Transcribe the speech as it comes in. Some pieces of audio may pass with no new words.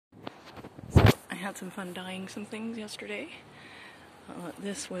had some fun dyeing some things yesterday.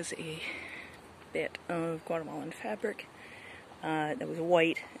 This was a bit of Guatemalan fabric that was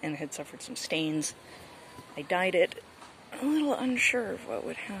white and had suffered some stains. I dyed it a little unsure of what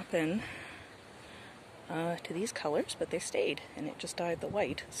would happen to these colors, but they stayed, and it just dyed the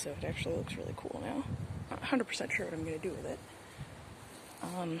white, so it actually looks really cool now. Not 100% sure what I'm going to do with it.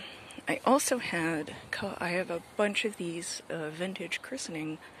 I also had, I have a bunch of these vintage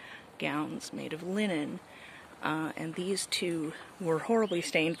christening gowns made of linen, and these two were horribly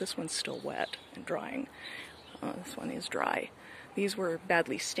stained. This one's still wet and drying. This one is dry. These were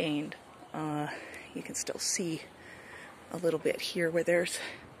badly stained. You can still see a little bit here where there's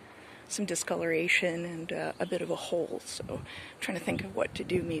some discoloration and a bit of a hole, so I'm trying to think of what to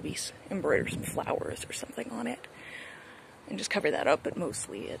do, maybe embroider some flowers or something on it and just cover that up, but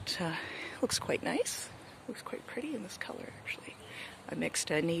mostly it looks quite nice. Looks quite pretty in this color, actually. I mixed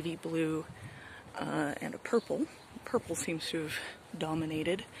a navy blue and a purple. Purple seems to have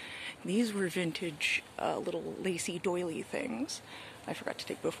dominated. These were vintage little lacy doily things. I forgot to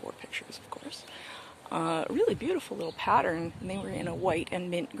take before pictures, of course. Really beautiful little pattern, and they were in a white and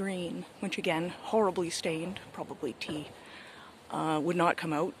mint green, which again, horribly stained, probably tea. Would not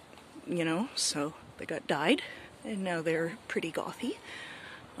come out, you know, so they got dyed, and now they're pretty gothy.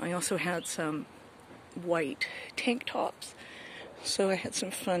 I also had some white tank tops, so I had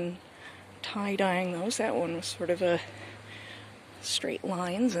some fun tie-dyeing those. That one was sort of a straight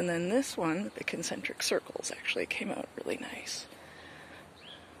lines, and then this one, the concentric circles, actually came out really nice.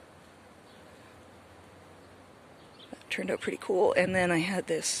 That turned out pretty cool. And then I had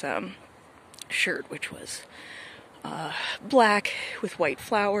this shirt, which was black with white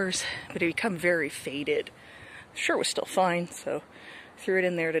flowers, but it had become very faded. The shirt was still fine, so threw it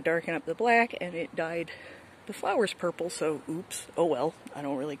in there to darken up the black, and it dyed the flowers purple, so oops, oh well, I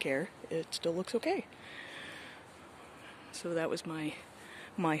don't really care. It still looks okay. So that was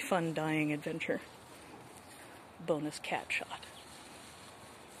my fun dyeing adventure. Bonus cat shot.